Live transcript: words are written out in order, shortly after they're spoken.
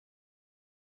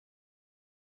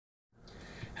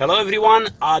Hello everyone,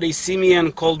 Adi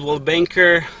Simeon, Coldwell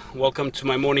Banker. Welcome to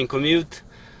my morning commute.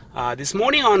 This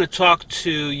morning I want to talk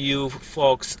to you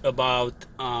folks about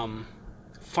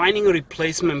finding a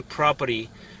replacement property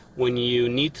when you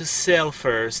need to sell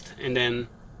first and then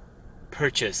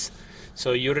purchase.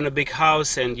 So you're in a big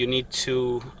house and you need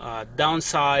to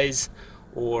downsize,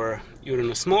 or you're in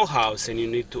a small house and you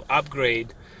need to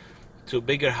upgrade to a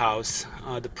bigger house.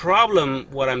 The problem,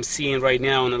 what I'm seeing right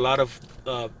now, and a lot of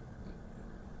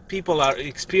people are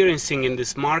experiencing in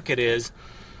this market, is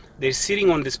they're sitting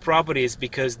on these properties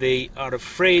because they are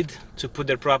afraid to put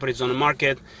their properties on the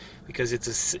market because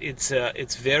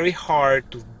it's very hard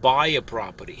to buy a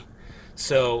property.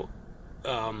 So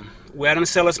we're in a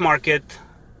seller's market.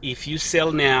 If you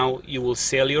sell now, you will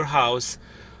sell your house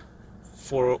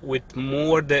for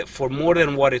more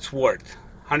than what it's worth.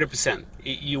 100%.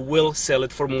 You will sell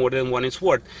it for more than what it's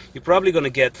worth. You're probably going to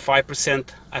get 5%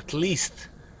 at least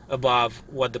above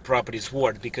what the property is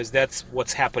worth, because that's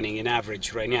what's happening in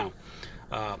average right now.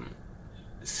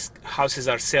 Houses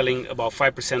are selling about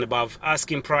 5% above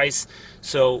asking price,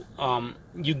 so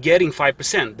you're getting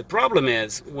 5%. The problem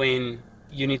is when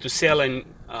you need to sell and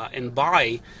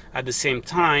buy at the same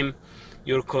time,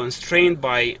 you're constrained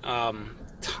by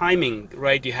timing,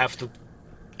 right? You have to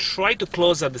try to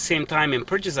close at the same time and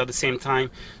purchase at the same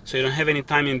time, so you don't have any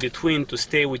time in between to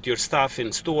stay with your stuff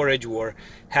in storage or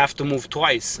have to move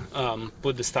twice,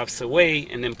 put the stuffs away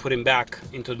and then put them back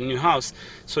into the new house.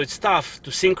 So it's tough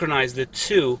to synchronize the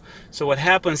two. So what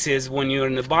happens is when you're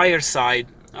in the buyer side,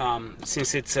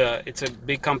 since it's a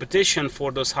big competition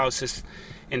for those houses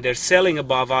and they're selling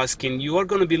above asking, you are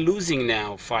going to be losing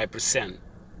now 5%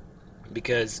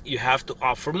 because you have to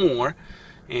offer more,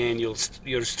 and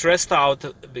you're stressed out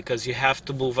because you have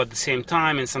to move at the same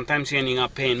time, and sometimes you're ending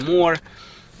up paying more.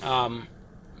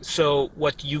 So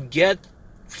what you get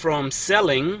from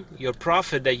selling, your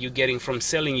profit that you're getting from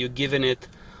selling, you're giving it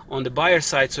on the buyer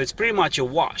side, so it's pretty much a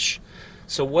wash.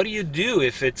 So what do you do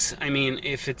if it's a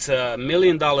 $1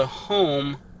 million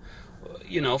home?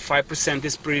 5%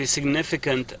 is pretty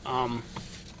significant.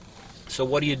 So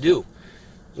what do?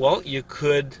 Well, you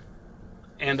could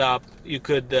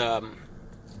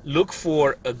look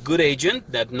for a good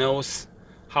agent that knows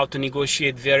how to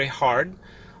negotiate very hard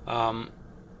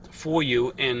for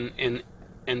you, and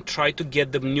try to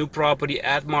get the new property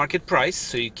at market price,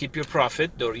 so you keep your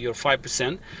profit or your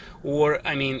 5%. Or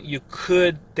you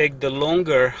could take the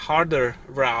longer, harder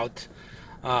route,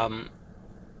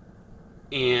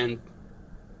 and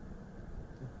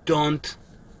don't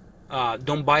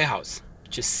buy a house.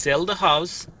 Just sell the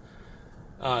house,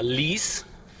 lease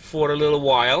for a little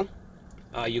while.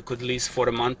 You could lease for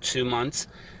a month, 2 months,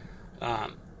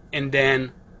 and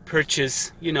then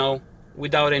purchase,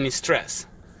 without any stress.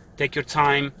 Take your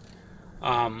time,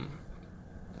 and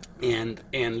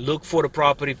look for the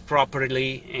property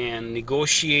properly and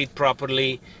negotiate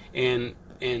properly, and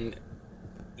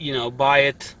buy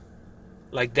it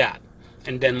like that,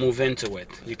 and then move into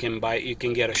it. You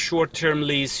can get a short-term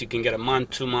lease, you can get a month,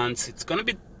 2 months. It's going to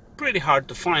be pretty hard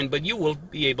to find, but you will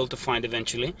be able to find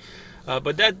eventually.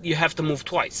 But that you have to move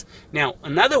twice. Now,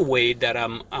 another way that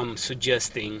I'm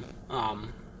suggesting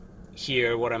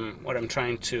here, what I'm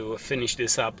trying to finish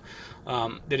this up,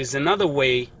 there is another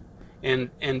way,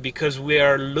 and because we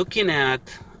are looking at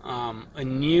a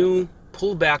new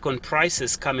pullback on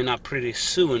prices coming up pretty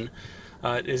soon.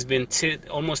 It's been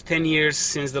almost 10 years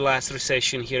since the last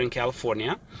recession here in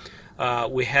California.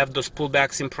 We have those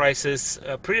pullbacks in prices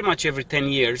pretty much every 10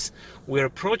 years. We're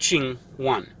approaching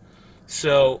one.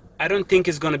 So I don't think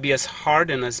it's going to be as hard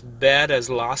and as bad as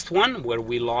last one, where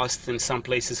we lost in some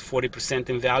places 40%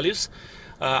 in values.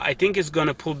 I think it's going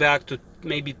to pull back to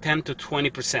maybe 10 to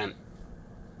 20%,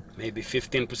 maybe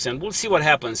 15%. We'll see what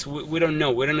happens. We don't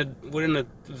know. We're in a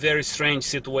very strange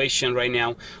situation right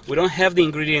now. We don't have the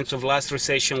ingredients of last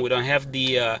recession. We don't have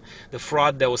the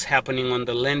fraud that was happening on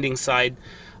the lending side.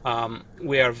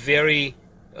 We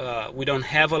don't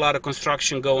have a lot of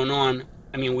construction going on.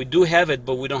 We do have it,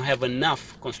 but we don't have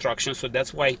enough construction, so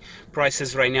that's why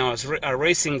prices right now are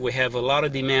racing. We have a lot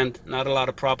of demand, not a lot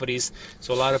of properties,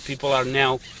 so a lot of people are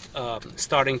now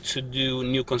starting to do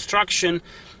new construction.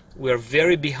 We are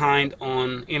very behind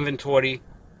on inventory.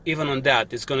 Even on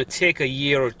that, it's going to take a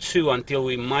year or two until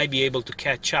we might be able to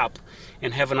catch up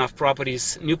and have enough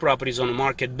new properties on the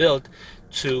market built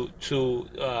to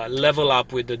level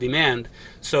up with the demand.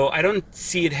 So I don't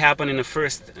see it happen in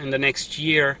the next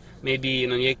year. Maybe in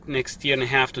the next year and a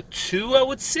half to two, I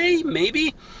would say,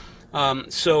 maybe.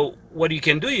 So what you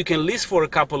can do, you can lease for a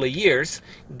couple of years,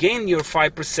 gain your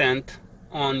 5%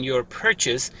 on your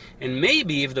purchase, and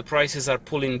maybe if the prices are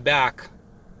pulling back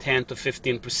 10 to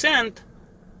 15%,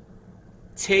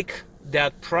 take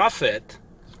that profit,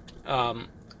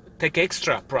 take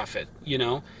extra profit.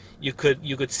 You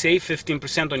could save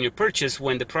 15% on your purchase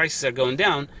when the prices are going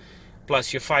down,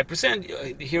 plus your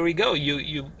 5%. Here we go.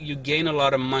 You gain a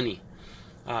lot of money.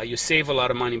 You save a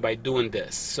lot of money by doing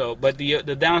this. So, but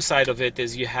the downside of it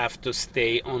is you have to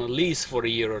stay on a lease for a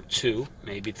year or two,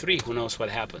 maybe 3. Who knows what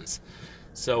happens?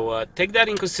 So take that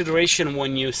in consideration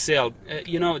when you sell.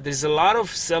 There's a lot of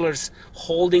sellers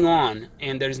holding on,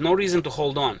 and there's no reason to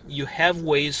hold on. You have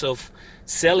ways of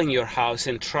selling your house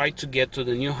and try to get to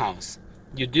the new house.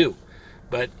 You do,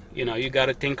 but you got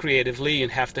to think creatively. You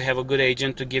have to have a good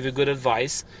agent to give you good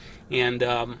advice, and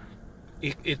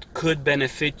it could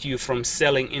benefit you from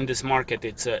selling in this market.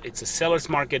 It's a seller's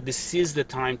market. This is the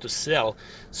time to sell.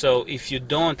 So if you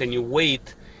don't and you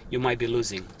wait, you might be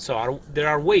losing. So there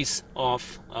are ways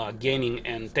of gaining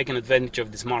and taking advantage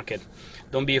of this market.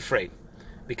 Don't be afraid,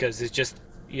 because it's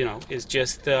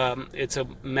a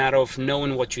matter of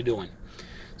knowing what you're doing.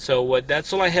 So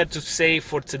that's all I had to say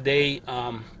for today.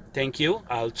 Thank you.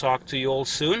 I'll talk to you all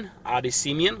soon. Adi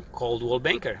Simeon, Coldwell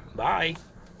Banker. Bye.